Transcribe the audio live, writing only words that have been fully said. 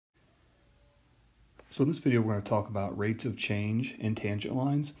So in this video, we're going to talk about rates of change in tangent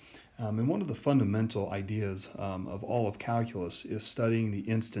lines. And one of the fundamental ideas of all of calculus is studying the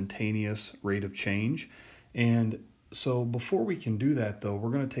instantaneous rate of change. And so before we can do that, though, we're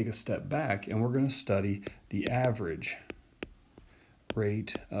going to take a step back and we're going to study the average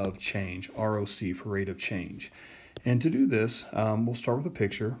rate of change, ROC for rate of change. And to do this, we'll start with a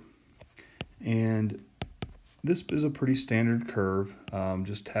picture. And this is a pretty standard curve,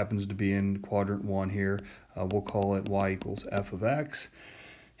 just happens to be in quadrant 1 here. We'll call it y equals f of x.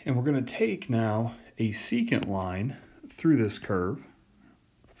 And we're going to take now a secant line through this curve.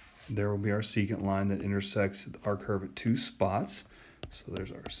 There will be our secant line that intersects our curve at 2 spots. So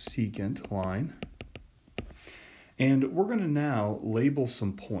there's our secant line. And we're going to now label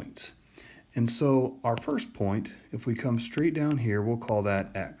some points. And so our first point, if we come straight down here, we'll call that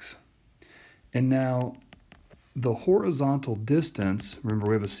x. And now the horizontal distance, remember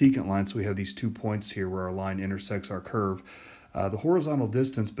we have a secant line, so we have these 2 points here where our line intersects our curve. The horizontal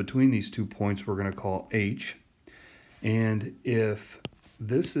distance between these 2 points we're going to call h. And if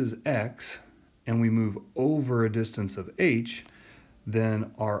this is x and we move over a distance of h,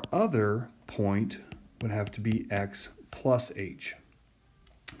 then our other point would have to be x plus h.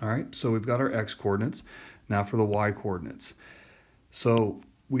 All right, so we've got our x coordinates. Now for the y coordinates. So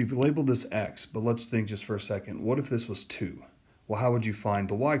we've labeled this x, but let's think just for a second. What if this was 2? Well, how would you find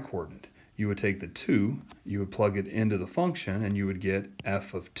the y coordinate? You would take the 2, you would plug it into the function, and you would get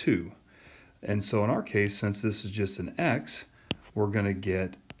f of 2. And so in our case, since this is just an x, we're going to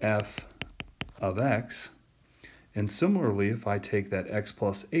get f of x. And similarly, if I take that x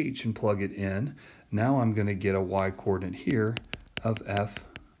plus h and plug it in, now I'm going to get a y coordinate here of f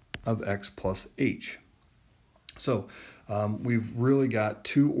of x plus h. So we've really got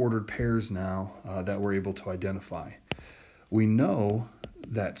 2 ordered pairs now that we're able to identify. We know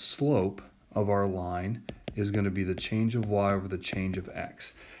that slope of our line is going to be the change of y over the change of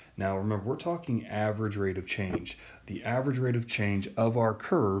x. Now remember, we're talking average rate of change. The average rate of change of our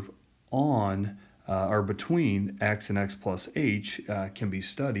curve on or between x and x plus h can be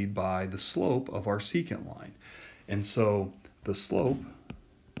studied by the slope of our secant line. And so the slope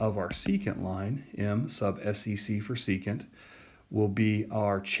of our secant line, m sub sec for secant, will be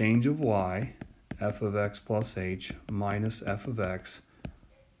our change of y, f of x plus h, minus f of x,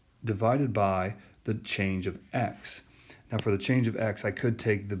 divided by the change of x. Now for the change of x, I could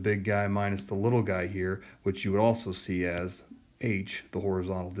take the big guy minus the little guy here, which you would also see as h, the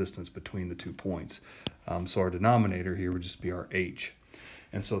horizontal distance between the 2 points. So our denominator here would just be our h.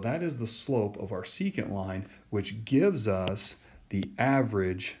 And so that is the slope of our secant line, which gives us the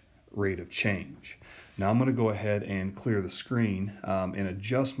average rate of change. Now I'm going to go ahead and clear the screen and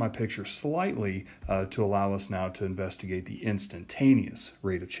adjust my picture slightly to allow us now to investigate the instantaneous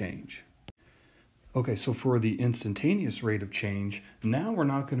rate of change. Okay, so for the instantaneous rate of change, now we're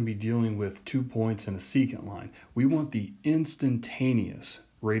not going to be dealing with 2 points and a secant line. We want the instantaneous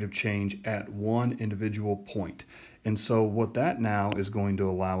rate of change at one individual point. And so what that now is going to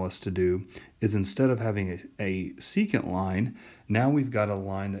allow us to do is, instead of having a secant line, now we've got a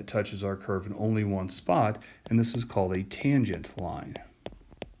line that touches our curve in only one spot, and this is called a tangent line.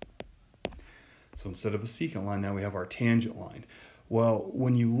 So instead of a secant line, now we have our tangent line. Well,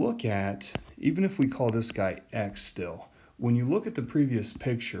 when you look at, even if we call this guy x still, when you look at the previous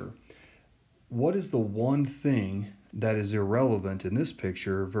picture, what is the one thing that is irrelevant in this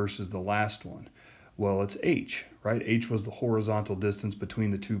picture versus the last one? Well, it's h, right? H was the horizontal distance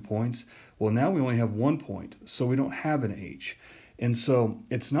between the 2 points. Well, now we only have 1 point, so we don't have an h. And so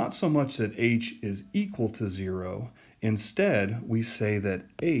it's not so much that h is equal to 0. Instead, we say that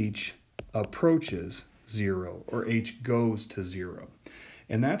h approaches 0, or h goes to 0.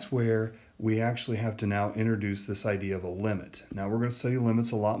 And that's where we actually have to now introduce this idea of a limit. Now we're going to study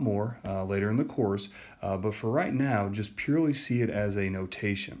limits a lot more later in the course, but for right now, just purely see it as a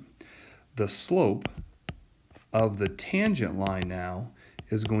notation. The slope of the tangent line now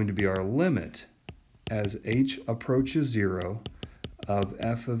is going to be our limit as h approaches 0 of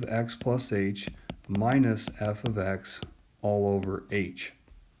f of x plus h minus f of x all over h.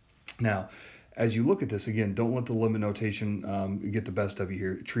 Now, as you look at this, again, don't let the limit notation get the best of you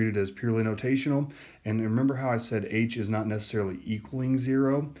here. Treat it as purely notational. And remember how I said h is not necessarily equaling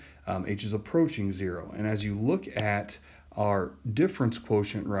 0. H is approaching 0. And as you look at our difference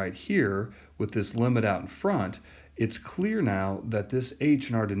quotient right here with this limit out in front, it's clear now that this h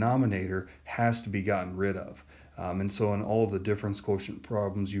in our denominator has to be gotten rid of. And so in all of the difference quotient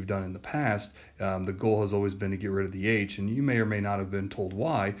problems you've done in the past, the goal has always been to get rid of the h, and you may or may not have been told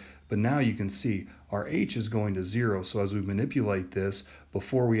why, but now you can see our h is going to 0. So as we manipulate this,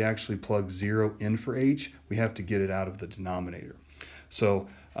 before we actually plug 0 in for h, we have to get it out of the denominator. So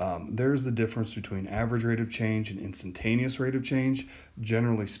there's the difference between average rate of change and instantaneous rate of change.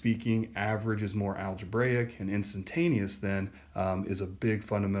 Generally speaking, average is more algebraic, and instantaneous then is a big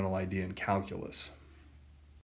fundamental idea in calculus.